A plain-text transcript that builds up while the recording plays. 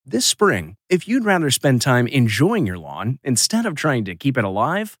This spring, if you'd rather spend time enjoying your lawn instead of trying to keep it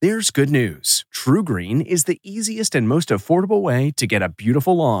alive, there's good news. TruGreen is the easiest and most affordable way to get a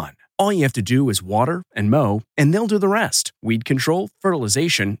beautiful lawn. All you have to do is water and mow, and they'll do the rest. Weed control,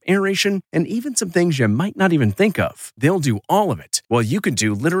 fertilization, aeration, and even some things you might not even think of. They'll do all of it, while you can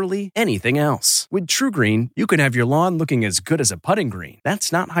do literally anything else. With TruGreen, you can have your lawn looking as good as a putting green.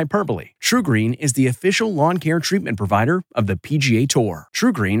 That's not hyperbole. TruGreen is the official lawn care treatment provider of the PGA Tour.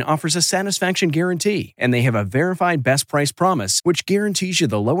 TruGreen offers a satisfaction guarantee, and they have a verified best price promise, which guarantees you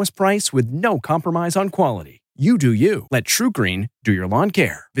the lowest price with no compromise on quality. You do you. Let TruGreen do your lawn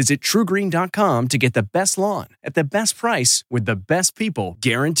care. Visit TruGreen.com to get the best lawn at the best price with the best people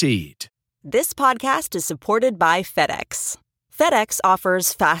guaranteed. This podcast is supported by FedEx. FedEx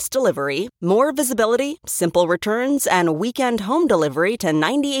offers fast delivery, more visibility, simple returns, and weekend home delivery to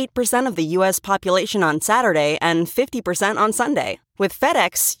 98% of the U.S. population on Saturday and 50% on Sunday. With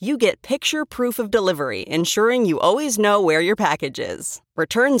FedEx, you get picture proof of delivery, ensuring you always know where your package is.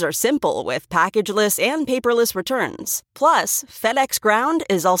 Returns are simple with packageless and paperless returns. Plus, FedEx Ground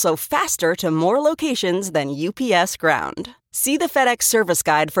is also faster to more locations than UPS Ground. See the FedEx service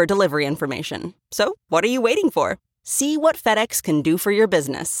guide for delivery information. So, what are you waiting for? See what FedEx can do for your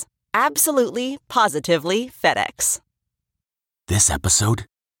business. Absolutely, positively FedEx. This episode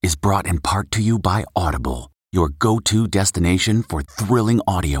is brought in part to you by Audible, your go-to destination for thrilling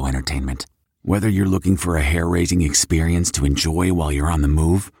audio entertainment. Whether you're looking for a hair-raising experience to enjoy while you're on the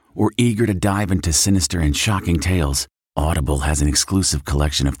move or eager to dive into sinister and shocking tales, Audible has an exclusive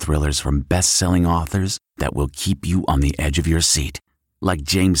collection of thrillers from best-selling authors that will keep you on the edge of your seat. Like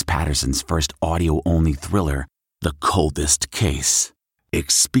James Patterson's first audio-only thriller, The Coldest Case.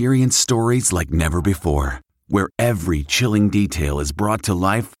 Experience stories like never before, where every chilling detail is brought to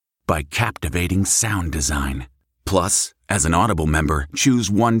life by captivating sound design. Plus, as an Audible member, choose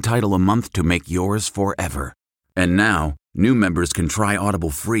one title a month to make yours forever. And now, new members can try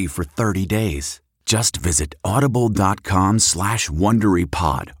Audible free for 30 days. Just visit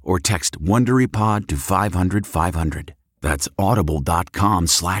audible.com/WonderyPod or text WonderyPod to 500-500. That's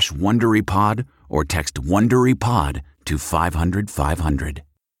audible.com/WonderyPod or text WonderyPod to 500-500.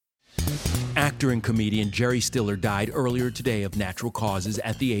 Actor and comedian Jerry Stiller died earlier today of natural causes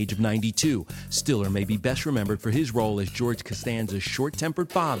at the age of 92. Stiller may be best remembered for his role as George Costanza's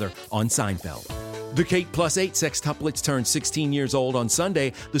short-tempered father on Seinfeld. The Kate Plus 8 sextuplets turned 16 years old on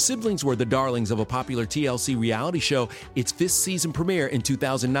Sunday. The siblings were the darlings of a popular TLC reality show. Its fifth season premiere in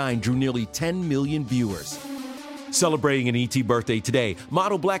 2009 drew nearly 10 million viewers. Celebrating an ET birthday today,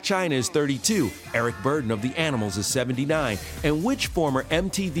 model Blac Chyna is 32, Eric Burdon of The Animals is 79, and which former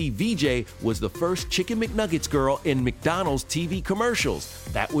MTV VJ was the first Chicken McNuggets girl in McDonald's TV commercials?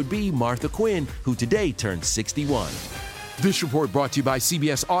 That would be Martha Quinn, who today turned 61. This report brought to you by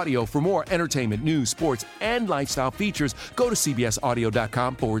CBS Audio. For more entertainment, news, sports, and lifestyle features, go to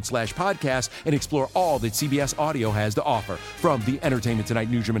cbsaudio.com/podcast and explore all that CBS Audio has to offer. From the Entertainment Tonight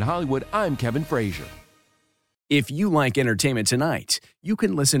newsroom in Hollywood, I'm Kevin Frazier. If you like Entertainment Tonight, you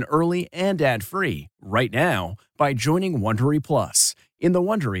can listen early and ad-free right now by joining Wondery Plus in the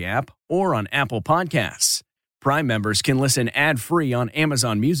Wondery app or on Apple Podcasts. Prime members can listen ad-free on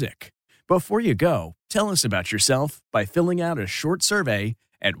Amazon Music. Before you go, tell us about yourself by filling out a short survey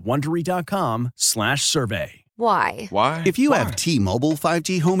at Wondery.com/survey. Why? If you have T-Mobile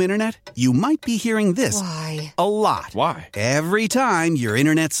 5G home internet, you might be hearing this Why? a lot. Why? Every time your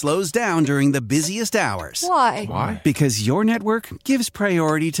internet slows down during the busiest hours. Why? Because your network gives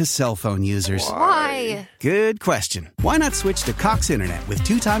priority to cell phone users. Why? Good question. Why not switch to Cox Internet with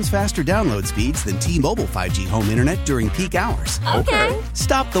 2 times faster download speeds than T-Mobile 5G home internet during peak hours? Okay.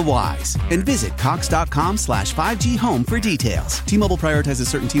 Stop the whys and visit cox.com/5G home for details. T-Mobile prioritizes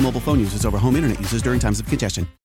certain T-Mobile phone users over home internet users during times of congestion.